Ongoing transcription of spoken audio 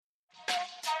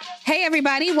Hey,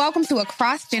 everybody. Welcome to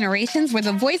Across Generations, where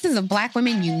the voices of Black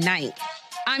women unite.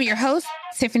 I'm your host,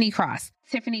 Tiffany Cross.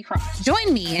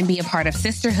 Join me and be a part of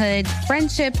sisterhood,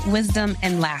 friendship, wisdom,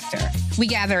 and laughter. We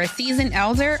gather a seasoned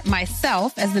elder,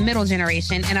 myself as the middle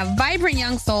generation, and a vibrant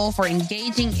young soul for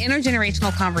engaging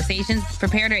intergenerational conversations.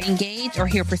 Prepare to engage or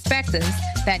hear perspectives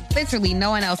that literally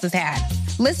no one else has had.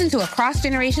 Listen to Across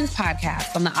Generations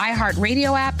podcast on the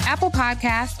iHeartRadio app, Apple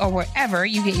Podcasts, or wherever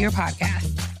you get your podcasts.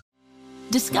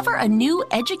 Discover a new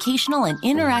educational and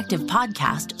interactive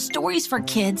podcast, Stories for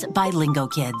Kids by Lingo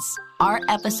Kids. Our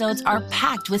episodes are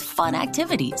packed with fun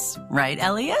activities. Right,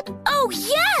 Elliot? Oh,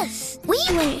 yes! We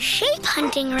went shape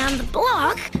hunting around the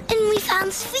block, and we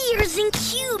found spheres and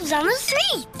cubes on the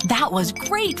street. That was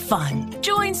great fun.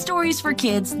 Join Stories for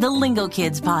Kids, the Lingo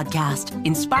Kids podcast,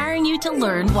 inspiring you to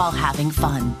learn while having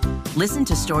fun. Listen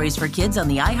to Stories for Kids on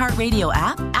the iHeartRadio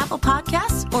app, Apple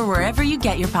Podcasts, or wherever you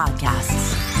get your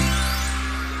podcasts.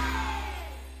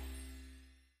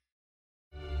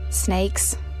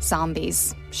 Snakes,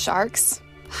 zombies, sharks,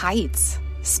 heights,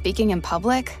 speaking in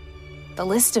public. The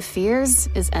list of fears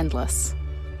is endless.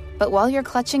 But while you're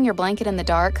clutching your blanket in the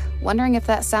dark, wondering if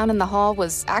that sound in the hall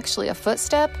was actually a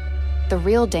footstep, the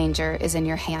real danger is in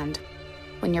your hand,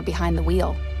 when you're behind the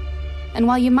wheel. And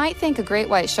while you might think a great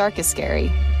white shark is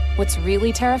scary, what's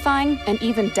really terrifying and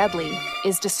even deadly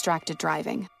is distracted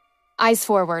driving. Eyes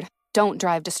forward, don't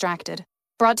drive distracted.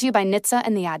 Brought to you by NHTSA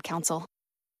and the Ad Council.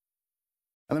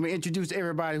 Let me introduce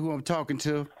everybody who I'm talking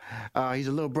to. He's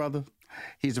a little brother.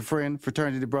 He's a friend,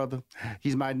 fraternity brother.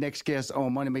 He's my next guest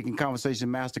on Money Making Conversation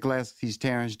Masterclass. He's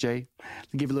Terrence J.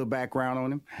 To give you a little background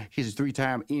on him, he's a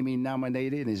 3-time Emmy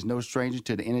nominated and is no stranger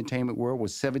to the entertainment world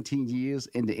with 17 years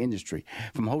in the industry.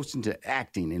 From hosting to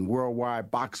acting in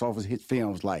worldwide box office hit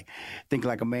films like Think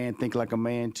Like a Man, Think Like a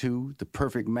Man 2, The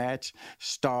Perfect Match,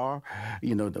 Star,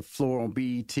 The Floor on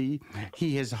BET.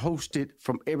 He has hosted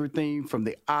from everything from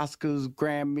the Oscars,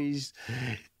 Grammys,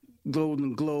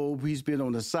 Golden Globe. He's been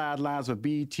on the sidelines of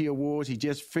BET Awards. He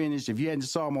just finished. If you hadn't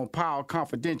saw him on Power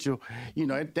Confidential,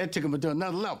 that took him to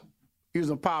another level. He was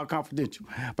on Power Confidential.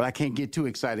 But I can't get too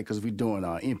excited because we're doing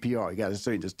NPR. You got to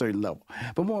certain level.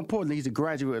 But more importantly, he's a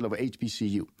graduate of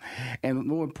HBCU. And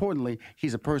more importantly,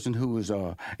 he's a person who is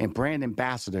a brand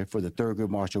ambassador for the Thurgood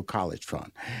Marshall College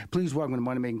Fund. Please welcome to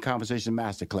Money Making Conversation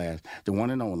Masterclass, the one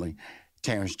and only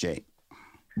Terrence J.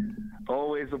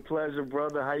 Always a pleasure,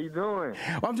 brother. How you doing?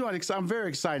 Well, I'm very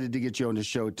excited to get you on the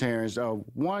show, Terrence.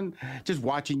 One, just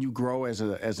watching you grow as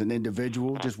an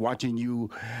individual, just watching you,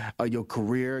 your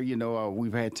career.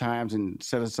 We've had times and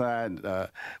set aside where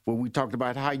we talked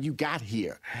about how you got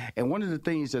here. And one of the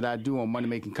things that I do on Money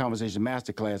Making Conversation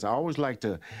Masterclass, I always like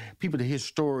people to hear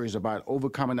stories about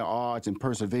overcoming the odds and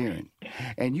persevering.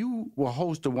 And you were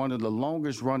host of one of the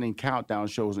longest running countdown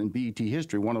shows in BET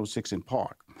history, 106 in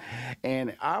Park.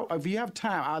 And if you have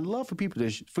time, I'd love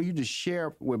for you to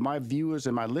share with my viewers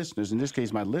and my listeners, in this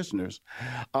case, my listeners,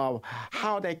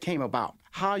 how that came about,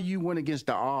 how you went against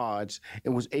the odds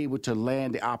and was able to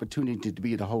land the opportunity to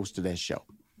be the host of that show.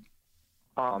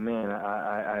 Oh, man,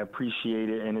 I appreciate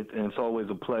it. And it's always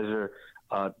a pleasure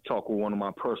to talk with one of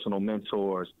my personal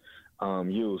mentors,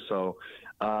 you. So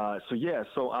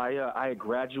I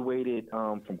graduated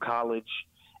from college.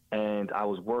 And I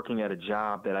was working at a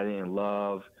job that I didn't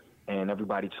love, and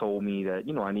everybody told me that,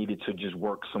 I needed to just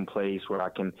work someplace where I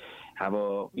can have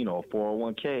a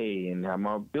 401k and have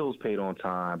my bills paid on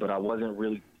time, but I wasn't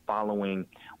really following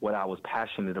what I was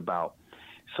passionate about.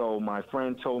 So my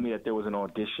friend told me that there was an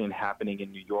audition happening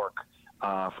in New York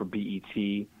for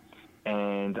BET,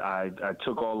 and I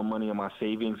took all the money in my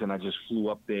savings and I just flew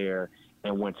up there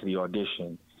and went to the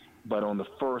audition. But on the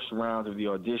first round of the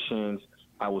auditions,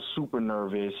 I was super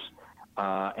nervous,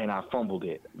 and I fumbled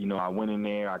it. I went in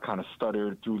there, I kind of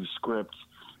stuttered through the script,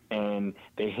 and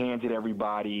they handed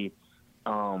everybody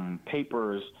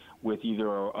papers with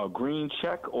either a green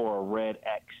check or a red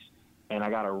X. And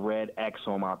I got a red X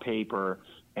on my paper,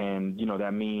 and,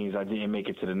 that means I didn't make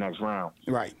it to the next round.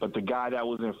 Right. But the guy that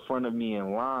was in front of me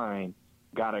in line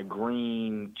got a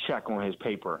green check on his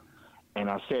paper. And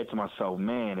I said to myself,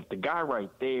 man, if the guy right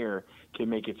there can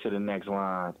make it to the next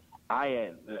line,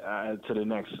 to the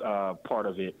next part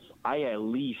of it, I at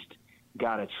least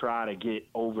got to try to get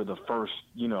over the first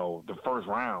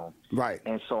round. Right.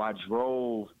 And so I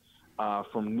drove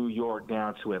from New York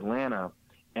down to Atlanta,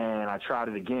 and I tried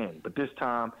it again. But this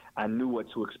time I knew what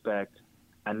to expect.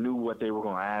 I knew what they were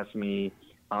going to ask me.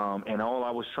 And all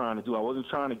I was trying to do, I wasn't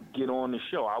trying to get on the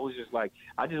show. I was just like,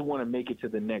 I just want to make it to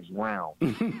the next round.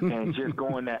 And just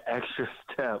going that extra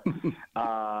step,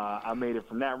 I made it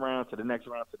from that round to the next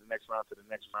round, to the next round, to the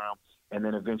next round. And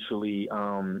then eventually,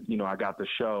 I got the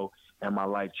show. and my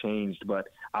life changed. But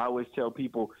I always tell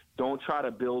people, don't try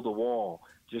to build a wall.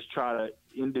 Just try to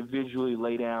individually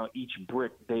lay down each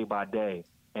brick day by day.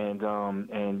 And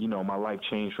my life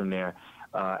changed from there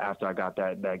after I got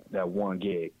that one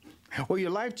gig. Well,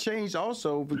 your life changed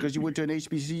also because you went to an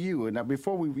HBCU. And now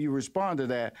before you respond to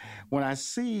that, when I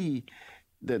see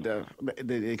the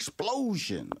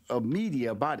explosion of media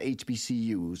about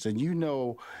HBCUs, and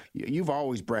you've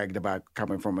always bragged about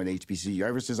coming from an HBCU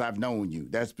ever since I've known you.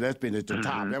 That's been at the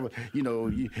top.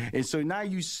 And so now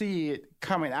you see it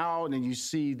coming out, and you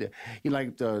see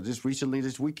just recently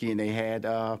this weekend they had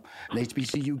an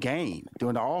HBCU game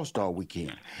during the All-Star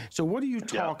weekend. So what are you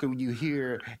talking when you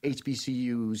hear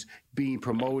HBCUs being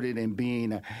promoted and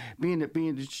being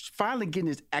finally getting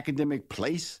this academic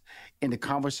place in the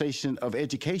conversation of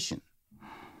education?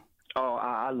 Oh,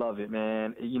 I love it,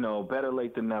 man. Better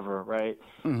late than never, right?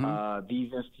 Mm-hmm.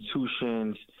 These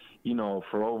institutions,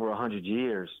 for over 100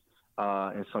 years,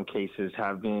 in some cases,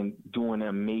 have been doing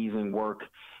amazing work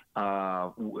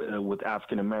with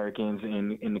African Americans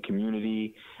in the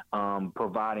community,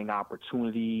 providing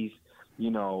opportunities.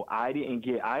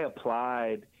 I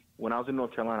applied when I was in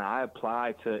North Carolina. I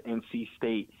applied to NC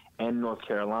State and North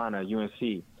Carolina,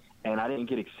 UNC. And I didn't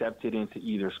get accepted into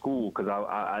either school because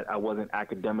I wasn't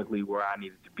academically where I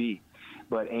needed to be.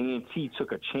 But A&T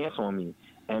took a chance on me.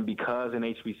 And because an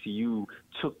HBCU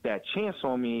took that chance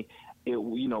on me, it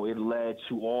led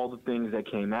to all the things that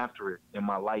came after it in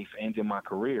my life and in my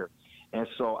career. And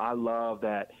so I love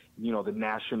that, the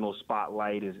national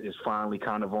spotlight is finally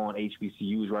kind of on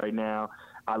HBCUs right now.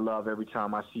 I love every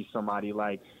time I see somebody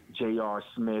like J.R.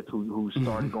 Smith who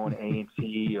started going to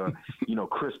A&T, or,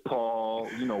 Chris Paul,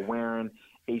 wearing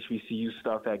HBCU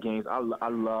stuff at games. I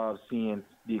love seeing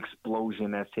the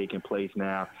explosion that's taking place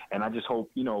now. And I just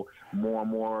hope, more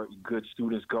and more good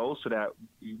students go so that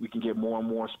we can get more and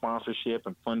more sponsorship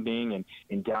and funding and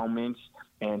endowments.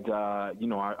 And,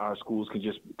 our schools can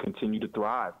just continue to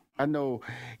thrive. I know,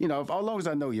 as long as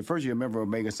I know you, first you're a member of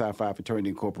Omega Psi Phi Fraternity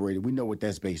Incorporated. We know what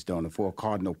that's based on, the 4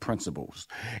 cardinal principles.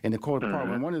 And the core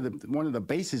department, one of the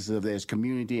bases of that is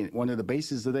community, and one of the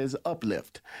bases of that is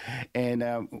uplift. And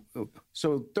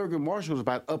so Thurgood Marshall is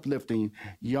about uplifting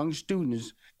young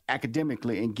students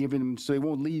academically and giving them so they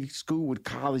won't leave school with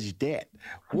college debt.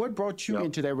 What brought you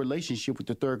into that relationship with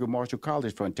the Thurgood Marshall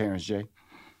College Fund, Terrence J?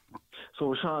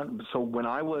 So, Rushion, when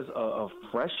I was a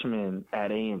freshman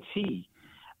at A&T,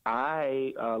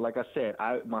 like I said,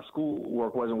 my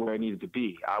schoolwork wasn't where it needed to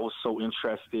be. I was so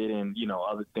interested in,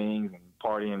 other things and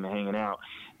partying and hanging out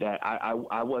that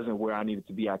I wasn't where I needed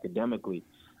to be academically.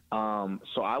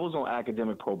 So I was on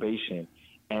academic probation,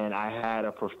 and I had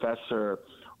a professor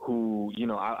who,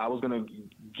 I was going to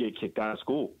get kicked out of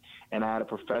school. And I had a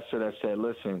professor that said,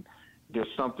 listen, there's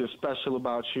something special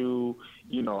about you.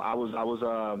 I was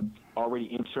already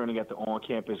interning at the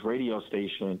on-campus radio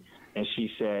station, and she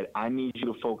said, I need you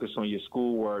to focus on your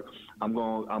schoolwork. I'm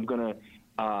gonna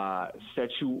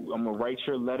write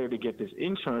your letter to get this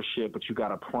internship, but you got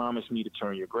to promise me to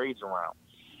turn your grades around.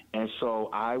 And so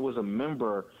I was a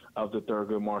member of the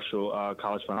Thurgood Marshall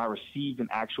College Fund. I received an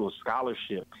actual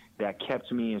scholarship that kept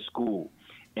me in school.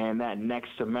 And that next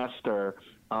semester,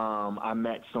 I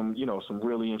met some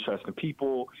really interesting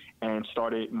people, and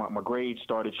my grades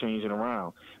started changing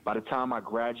around. By the time I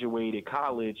graduated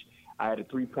college, I had a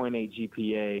 3.8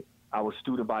 GPA. I was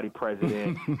student body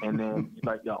president, and then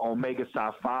the Omega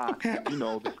Psi Phi,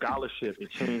 the scholarship, it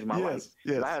changed my life.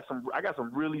 Yes. I got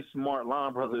some really smart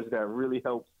line brothers that really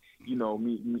helped,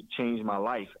 me change my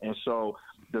life. And so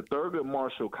the Thurgood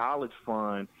Marshall College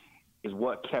Fund is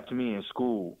what kept me in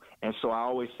school. And so I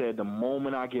always said, the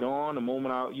moment I got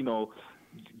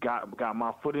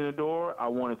my foot in the door, I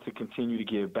wanted to continue to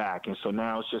give back. And so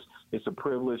now it's a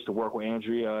privilege to work with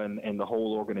Andrea and the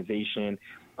whole organization.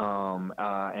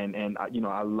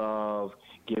 I love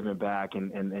giving back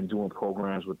and doing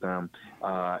programs with them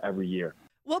every year.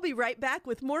 We'll be right back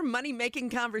with more Money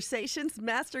Making Conversations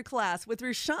Masterclass with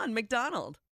Rushion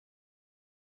McDonald.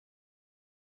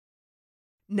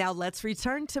 Now let's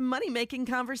return to Money Making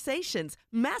Conversations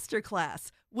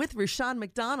Masterclass with Rushion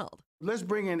McDonald. Let's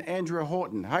bring in Andrea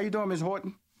Horton. How you doing, Ms.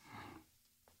 Horton?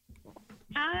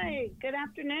 Hi, good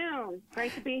afternoon.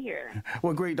 Great to be here.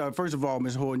 Well, great. First of all,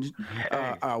 Ms. Horton,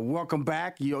 welcome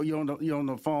back. You're on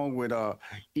the phone with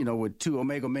with 2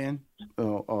 Omega men,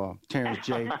 Terrence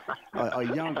J, a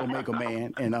young Omega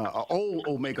man, and an old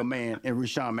Omega man, and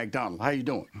Rushion McDonald. How you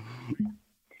doing?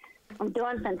 I'm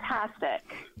doing fantastic.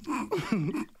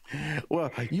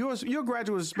 Well, you're a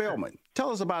graduate of Spelman.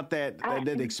 Tell us about that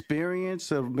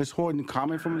experience of Miss Horton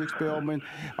coming from Spelman.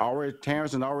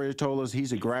 Terrence already told us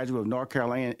he's a graduate of North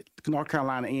Carolina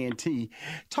A&T.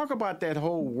 Talk about that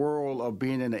whole world of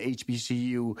being in the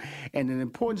HBCU and the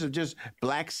importance of just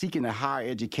Blacks seeking a higher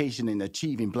education and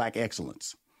achieving Black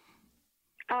excellence.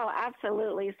 Oh,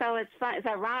 absolutely. So it's fun. It's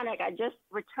ironic. I just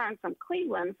returned from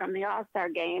Cleveland from the All-Star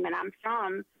game, and I'm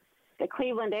from the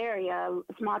Cleveland area, a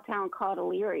small town called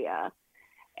Elyria.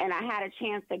 And I had a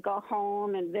chance to go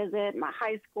home and visit my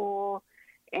high school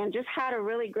and just had a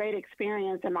really great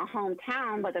experience in my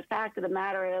hometown. But the fact of the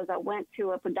matter is I went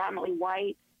to a predominantly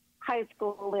white high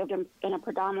school, lived in a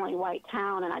predominantly white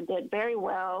town, and I did very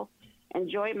well,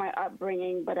 enjoyed my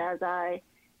upbringing. But as I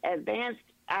advanced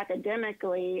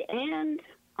academically and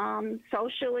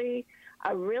socially,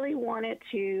 I really wanted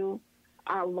to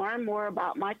learn more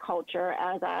about my culture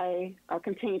as I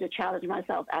continue to challenge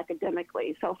myself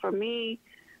academically. So for me,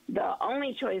 the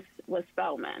only choice was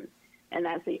Spelman, and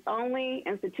that's the only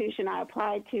institution I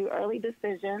applied to early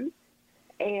decision,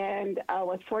 and I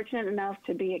was fortunate enough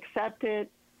to be accepted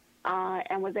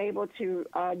and was able to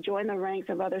join the ranks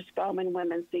of other Spelman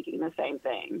women seeking the same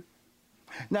thing.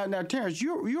 Now, Terrence,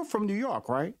 you're from New York,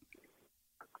 right?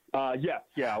 Yeah,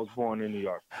 I was born in New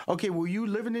York. Okay, were you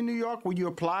living in New York when you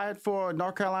applied for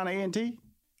North Carolina A&T?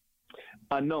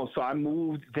 No, so I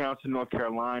moved down to North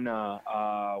Carolina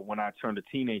when I turned a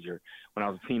teenager, when I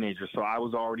was a teenager. So I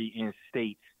was already in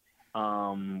state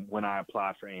when I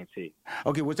applied for A&T.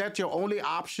 Okay, was that your only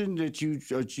option that you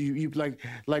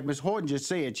like Ms. Horton just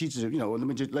said? She's, let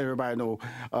me just let everybody know,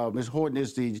 Ms. Horton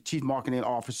is the Chief Marketing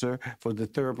Officer for the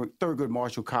Thurgood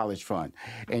Marshall College Fund.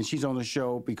 And she's on the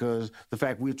show because the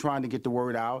fact we're trying to get the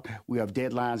word out. We have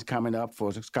deadlines coming up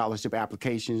for scholarship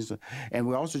applications. And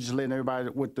we're also just letting everybody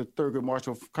what the Thurgood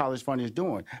Marshall College Fund is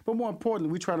doing. But more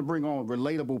importantly, we try to bring on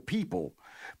relatable people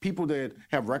that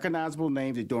have recognizable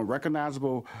names, that doing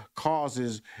recognizable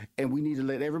causes, and we need to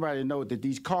let everybody know that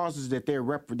these causes that they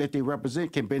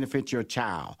represent can benefit your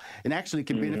child and actually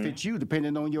can benefit you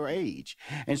depending on your age.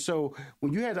 And so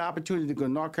when you had the opportunity to go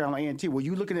to North Carolina A&T, were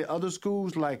you looking at other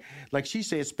schools like she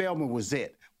said Spelman was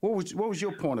it? What was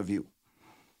your point of view?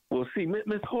 Well, see,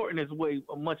 Miss Horton is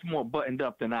much more buttoned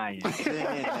up than I am.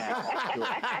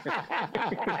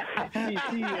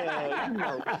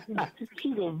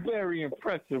 She's a very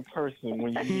impressive person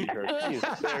when you meet her. She is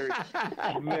very,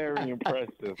 very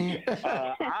impressive.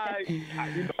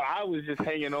 I was just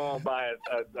hanging on by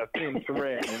a thin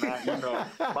thread, and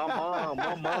my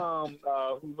mom,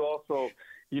 who's also,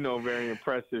 very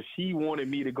impressive. She wanted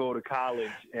me to go to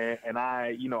college, and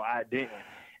I didn't.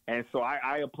 And so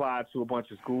I applied to a bunch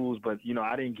of schools, but,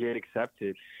 I didn't get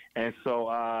accepted. And so,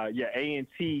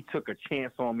 A&T took a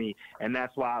chance on me, and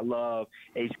that's why I love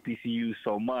HBCU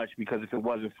so much, because if it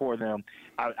wasn't for them,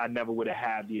 I never would have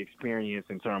had the experience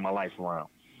and turned my life around.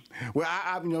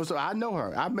 Well, so I know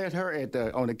her. I met her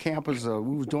on the campus.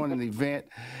 We was doing an event,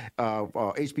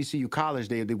 HBCU College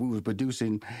Day that we was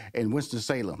producing in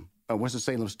Winston-Salem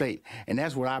State, and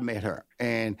that's where I met her.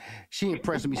 And she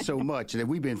impressed me so much that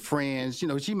we've been friends.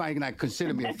 She might not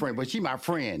consider me a friend, but she's my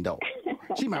friend, though.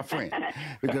 She's my friend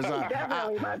because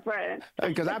definitely my friend.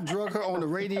 Because I've drugged her on the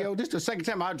radio. This is the second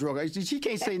time I drug her. She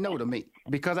can't say no to me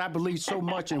because I believe so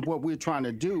much in what we're trying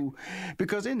to do.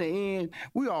 Because in the end,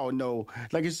 we all know,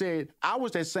 like I said, I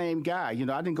was that same guy. I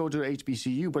didn't go to the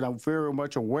HBCU, but I'm very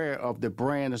much aware of the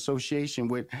brand association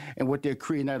with and what they're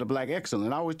creating out of Black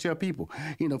excellence. I always tell people,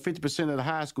 50% of the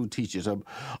high school teachers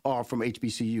are from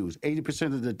HBCUs.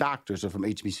 80% of the doctors are from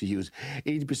HBCUs.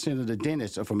 80% of the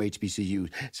dentists are from HBCUs.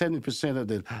 70% of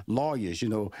the lawyers,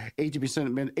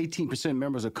 18%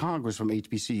 members of Congress from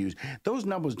HBCUs. Those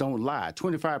numbers don't lie.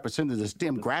 25% of the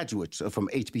STEM graduates are from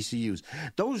HBCUs.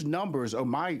 Those numbers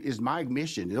is my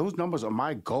mission. Those numbers are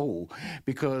my goal,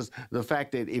 because the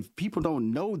fact that if people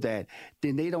don't know that,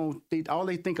 then all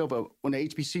they think of when the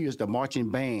HBCU is the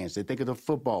marching bands. They think of the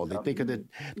football. They think of the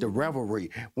revelry.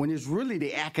 When it's really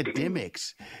the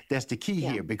academics that's the key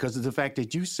here, because of the fact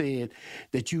that you said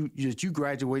that you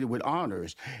graduated with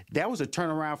honors. That was a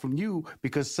turnaround from you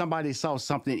because somebody saw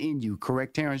something in you.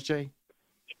 Correct, Terrence J?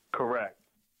 Correct.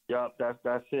 Yep,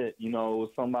 that's it. It was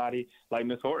somebody like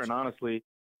Miss Horton, honestly.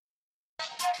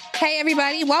 Hey,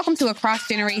 everybody. Welcome to Across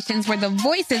Generations, where the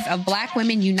voices of Black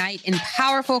women unite in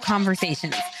powerful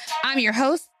conversations. I'm your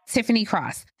host, Tiffany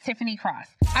Cross.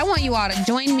 I want you all to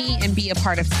join me and be a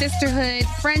part of sisterhood,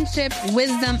 friendship,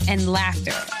 wisdom, and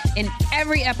laughter. In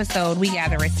every episode, we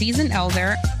gather a seasoned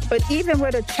elder. But even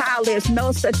with a child, there's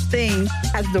no such thing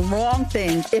as the wrong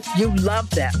thing if you love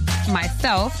them.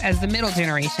 Myself as the middle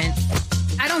generation.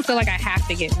 I don't feel like I have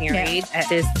to get married at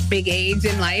this big age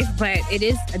in life, but it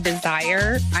is a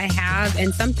desire I have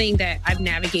and something that I've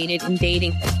navigated in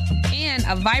dating, and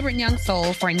a vibrant young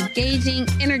soul for engaging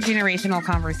intergenerational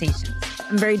conversations.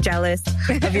 I'm very jealous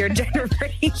of your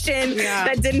generation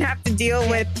that didn't have to deal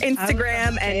with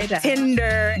Instagram and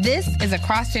Tinder. This is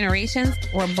Across Generations,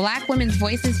 where Black women's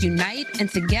voices unite, and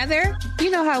together,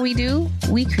 you know how we do,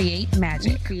 we create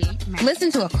magic.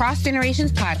 Listen to Across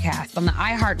Generations podcast on the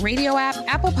iHeartRadio app,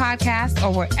 Apple Podcasts,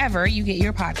 or wherever you get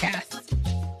your podcasts.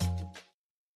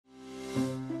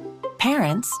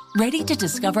 Parents, ready to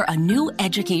discover a new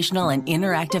educational and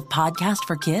interactive podcast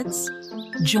for kids?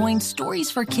 Join Stories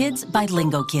for Kids by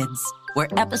Lingo Kids, where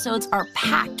episodes are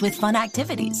packed with fun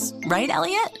activities. Right,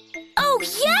 Elliot? Oh,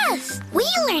 yes! We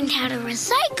learned how to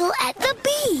recycle at the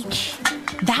beach.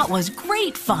 That was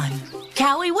great fun.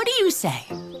 Callie, what do you say?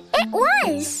 It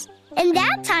was. And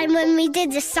that time when we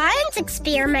did the science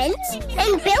experiments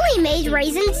and Billy made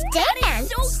raisins dance.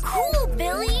 So cool,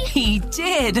 Billy. He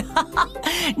did.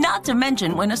 Not to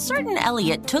mention when a certain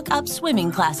Elliot took up swimming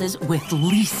classes with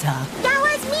Lisa. That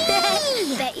was me.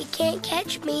 Bet you can't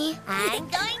catch me. I'm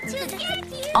going to get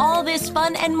you. All this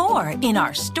fun and more in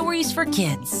our Stories for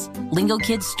Kids. Lingo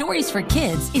Kids Stories for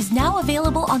Kids is now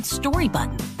available on Story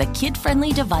Button, the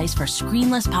kid-friendly device for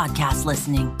screenless podcast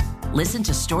listening. Listen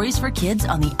to Stories for Kids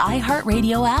on the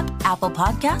iHeartRadio app, Apple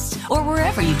Podcasts, or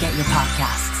wherever you get your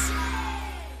podcasts.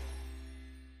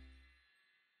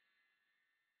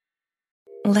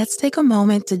 Let's take a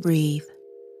moment to breathe.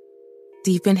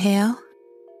 Deep inhale.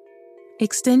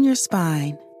 Extend your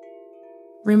spine.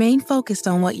 Remain focused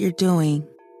on what you're doing.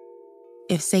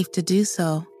 If safe to do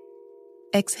so,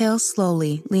 exhale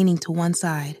slowly, leaning to one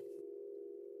side.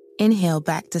 Inhale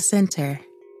back to center.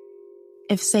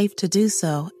 If safe to do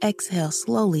so, exhale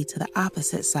slowly to the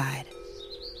opposite side.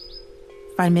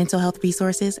 Find mental health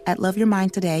resources at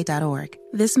loveyourmindtoday.org.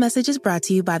 This message is brought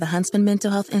to you by the Huntsman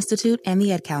Mental Health Institute and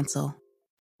the Ad Council.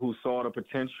 Who saw the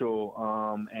potential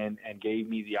and gave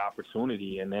me the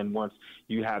opportunity. And then once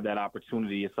you have that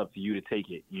opportunity, it's up to you to take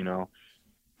it, you know.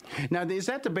 Now, is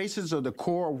that the basis of the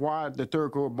core of why the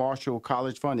Thurgood Marshall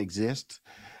College Fund exists,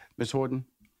 Ms. Horton?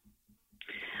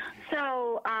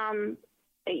 So,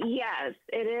 yes,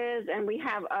 it is, and we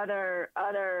have other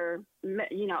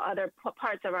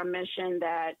parts of our mission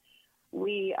that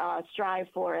we strive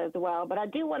for as well. But I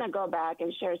do want to go back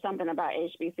and share something about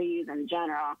HBCUs in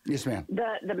general. Yes, ma'am.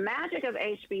 The magic of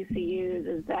HBCUs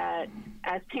is that,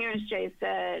 as Terrence J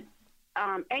said,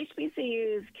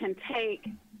 HBCUs can take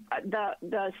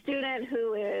the student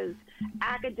who is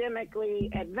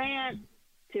academically advanced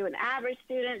to an average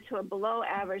student to a below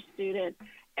average student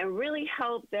and really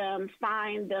help them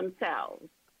find themselves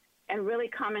and really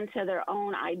come into their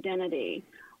own identity.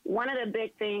 One of the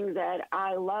big things that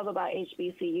I love about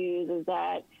HBCUs is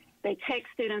that they take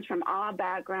students from all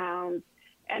backgrounds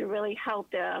and really help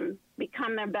them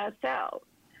become their best selves.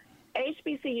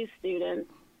 HBCU students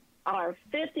are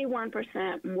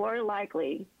 51% more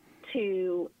likely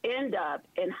to end up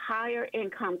in higher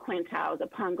income quintiles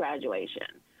upon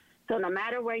graduation. So no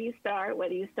matter where you start,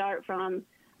 whether you start from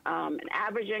an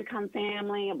average income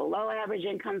family, a below average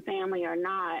income family or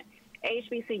not,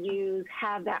 HBCUs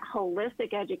have that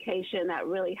holistic education that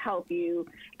really help you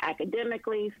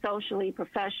academically, socially,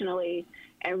 professionally,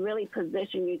 and really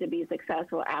position you to be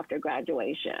successful after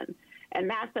graduation. And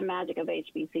that's the magic of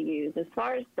HBCUs. As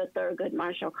far as the Thurgood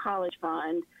Marshall College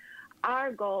Fund,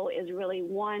 our goal is really,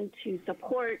 one, to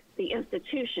support the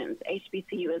institutions,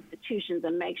 HBCU institutions,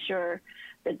 and make sure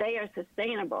that they are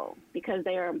sustainable because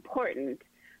they are important,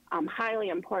 highly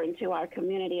important to our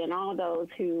community and all those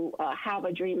who have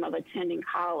a dream of attending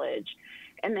college.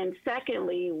 And then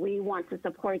secondly, we want to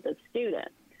support the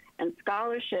students. And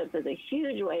scholarships is a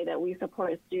huge way that we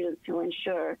support students to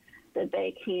ensure that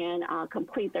they can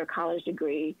complete their college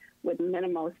degree with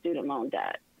minimal student loan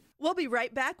debt. We'll be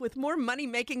right back with more Money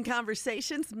Making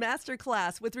Conversations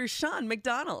Masterclass with Rushion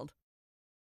McDonald.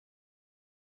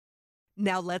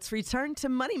 Now let's return to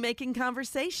Money Making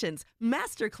Conversations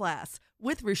Masterclass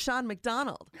with Rushion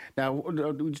McDonald. Now, when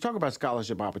you talk about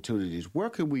scholarship opportunities, where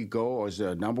can we go, or is there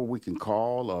a number we can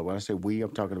call? Or when I say we,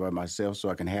 I'm talking about myself, so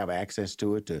I can have access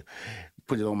to it, to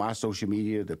put it on my social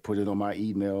media, to put it on my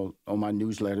email, on my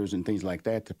newsletters and things like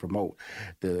that to promote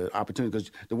the opportunity. Because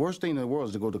the worst thing in the world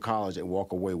is to go to college and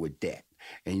walk away with debt.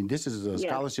 And this is a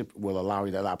scholarship will allow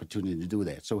you that opportunity to do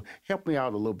that. So help me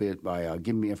out a little bit by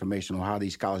giving me information on how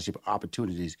these scholarship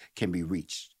opportunities can be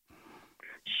reached.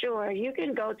 Sure. You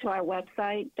can go to our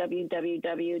website,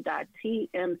 www.tmcf.org,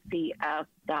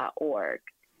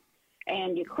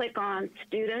 and you click on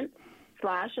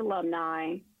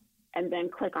students/alumni, and then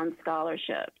click on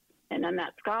scholarships. And on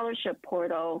that scholarship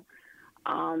portal,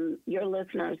 your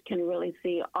listeners can really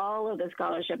see all of the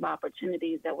scholarship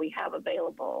opportunities that we have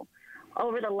available.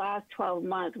 Over the last 12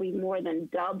 months, we more than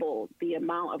doubled the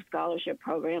amount of scholarship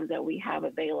programs that we have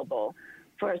available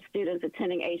for students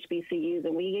attending HBCUs,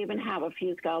 and we even have a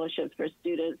few scholarships for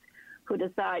students who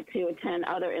decide to attend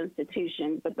other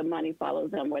institutions, but the money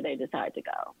follows them where they decide to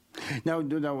go. Now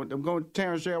I'm going,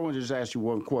 Terrence J, I want to just ask you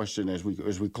one question as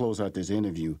we close out this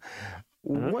interview.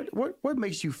 What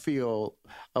makes you feel?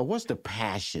 What's the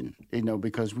passion?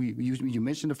 Because you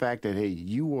mentioned the fact that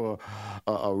you were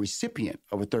a recipient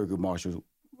of a Thurgood Marshall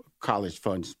College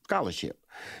Fund scholarship.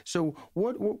 So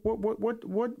what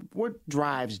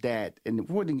drives that, and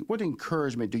what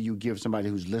encouragement do you give somebody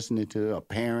who's listening to, a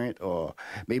parent or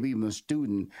maybe even a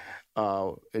student,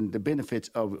 and the benefits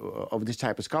of this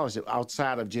type of scholarship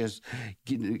outside of just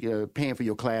paying for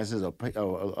your classes or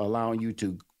allowing you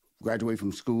to graduate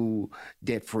from school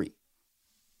debt-free?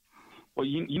 Well,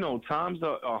 times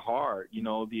are hard.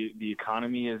 The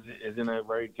economy is in a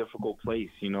very difficult place,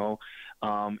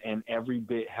 and every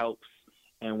bit helps.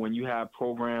 And when you have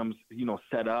programs,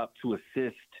 set up to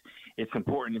assist, it's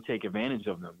important to take advantage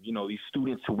of them. These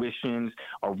student tuitions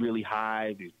are really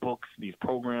high. These books, these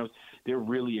programs, they're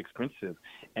really expensive.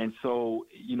 And so,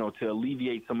 to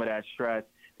alleviate some of that stress,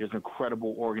 there's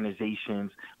incredible organizations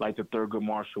like the Thurgood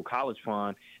Marshall College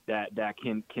Fund that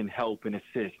can help and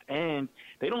assist. And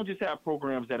they don't just have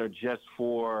programs that are just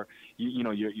for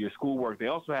your schoolwork. They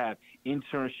also have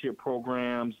internship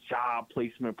programs, job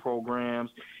placement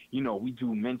programs. We do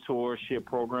mentorship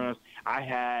programs. I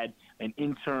had an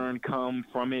intern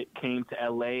came to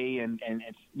LA and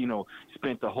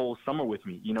spent the whole summer with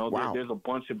me. Wow. There's a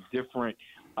bunch of different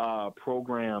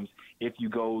programs if you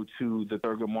go to the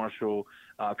Thurgood Marshall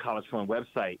College Fund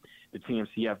website, the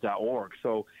tmcf.org.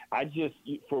 So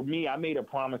I made a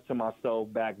promise to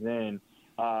myself back then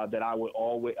that I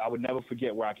would never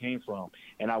forget where I came from,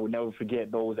 and I would never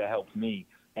forget those that helped me.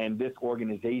 And this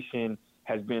organization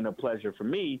has been a pleasure for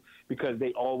me because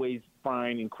they always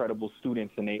find incredible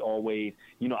students, and they always,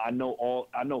 I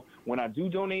know when I do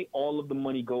donate, all of the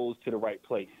money goes to the right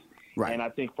place. Right. And I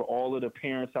think for all of the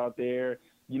parents out there,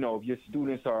 if your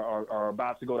students are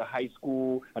about to go to high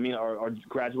school, are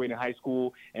graduating high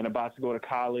school and about to go to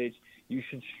college, you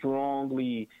should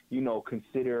strongly,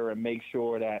 consider and make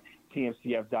sure that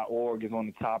tmcf.org is on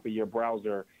the top of your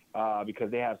browser because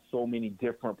they have so many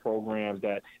different programs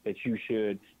that you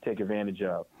should take advantage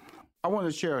of. I want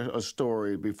to share a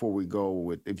story before we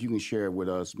go. If you can share it with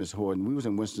us, Ms. Horton. We was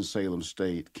in Winston-Salem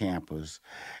State campus,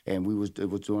 and it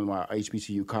was doing our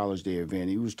HBCU College Day event.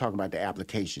 And we was talking about the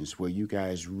applications, where you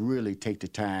guys really take the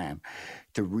time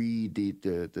to read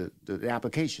the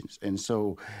applications. And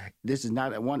so this is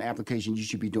not one application you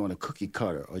should be doing a cookie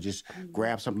cutter or just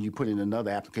grab something you put in another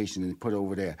application and put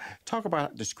over there. Talk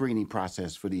about the screening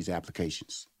process for these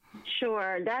applications.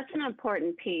 Sure, that's an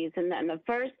important piece. And then the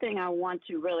first thing I want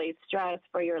to really stress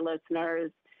for your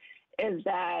listeners is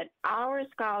that our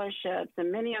scholarships,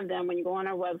 and many of them, when you go on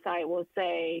our website, will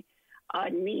say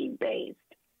need-based,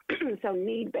 so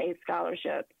need-based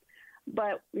scholarships.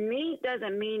 But need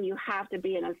doesn't mean you have to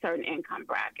be in a certain income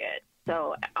bracket.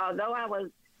 So although I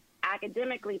was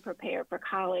academically prepared for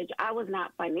college, I was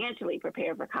not financially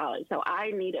prepared for college. So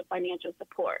I needed financial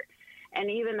support. And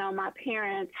even though my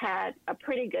parents had a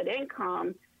pretty good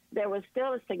income, there was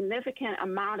still a significant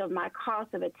amount of my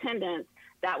cost of attendance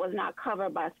that was not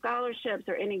covered by scholarships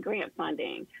or any grant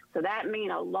funding. So that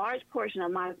means a large portion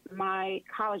of my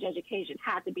college education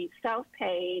had to be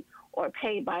self-paid or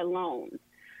paid by loans.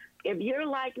 If you're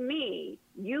like me,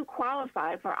 you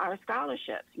qualify for our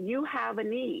scholarships. You have a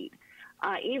need.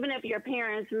 Even if your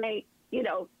parents make,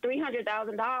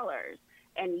 $300,000,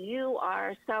 and you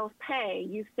are self-pay,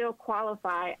 you still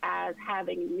qualify as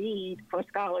having need for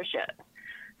scholarships.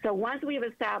 So once we've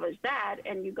established that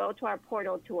and you go to our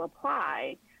portal to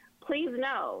apply, please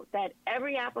know that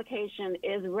every application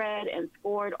is read and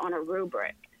scored on a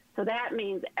rubric. So that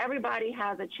means everybody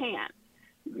has a chance.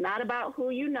 Not about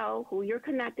who you know, who you're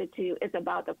connected to, it's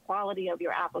about the quality of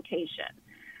your application.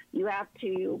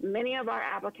 Many of our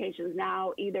applications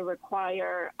now either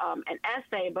require an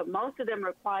essay, but most of them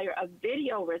require a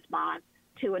video response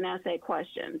to an essay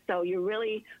question. So you're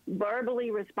really verbally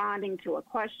responding to a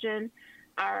question.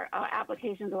 Our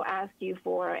applications will ask you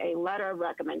for a letter of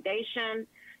recommendation,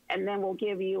 and then we'll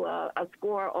give you a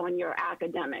score on your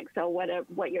academics, so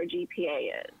what your GPA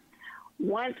is.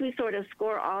 Once we sort of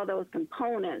score all those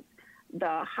components,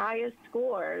 the highest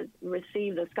scores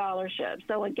receive the scholarship.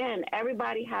 So again,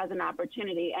 everybody has an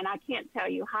opportunity, and I can't tell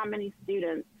you how many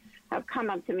students have come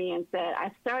up to me and said,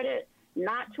 I started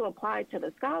not to apply to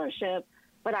the scholarship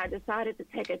but I decided to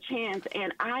take a chance,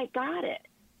 and I got it.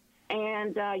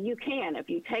 And you can, if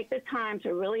you take the time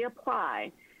to really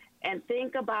apply and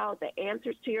think about the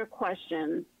answers to your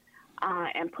questions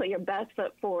and put your best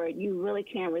foot forward, you really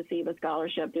can receive a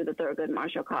scholarship through the Thurgood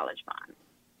Marshall College Fund.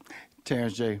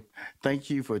 Terrence J., thank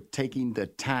you for taking the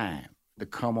time to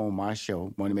come on my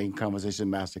show, Money Making Conversation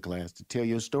Masterclass, to tell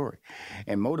your story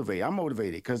and motivate. I'm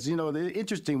motivated because, you know, it's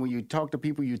interesting when you talk to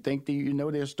people, you think that you know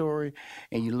their story,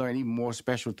 and you learn even more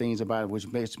special things about it, which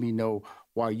makes me know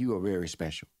why you are very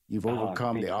special. You've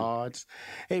overcome the odds.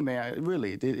 Hey, man,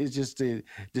 really, it's just the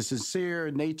sincere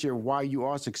nature of why you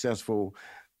are successful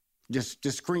just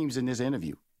screams in this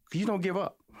interview. You don't give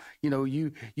up. You know,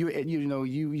 you've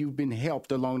been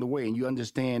helped along the way, and you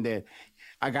understand that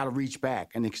I got to reach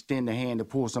back and extend the hand to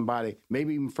pull somebody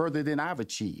maybe even further than I've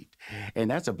achieved. And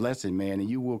that's a blessing, man, and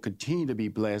you will continue to be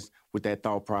blessed with that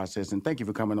thought process. And thank you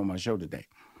for coming on my show today.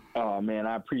 Oh, man,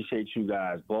 I appreciate you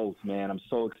guys both, man. I'm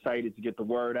so excited to get the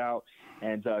word out,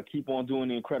 and keep on doing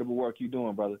the incredible work you're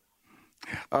doing, brother.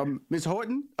 Ms.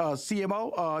 Horton,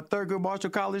 CMO, Thurgood Marshall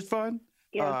College Fund.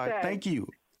 Yes, sir. Thank you.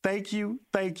 Thank you.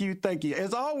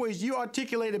 As always, you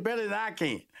articulate it better than I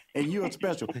can, and you are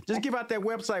special. Just give out that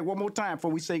website one more time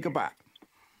before we say goodbye.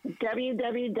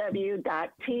 www.tmcf.org.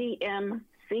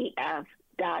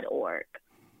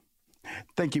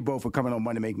 Thank you both for coming on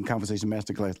Money Making Conversation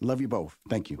Masterclass. Love you both.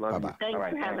 Thank you. Bye-bye. Thanks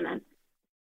for having us.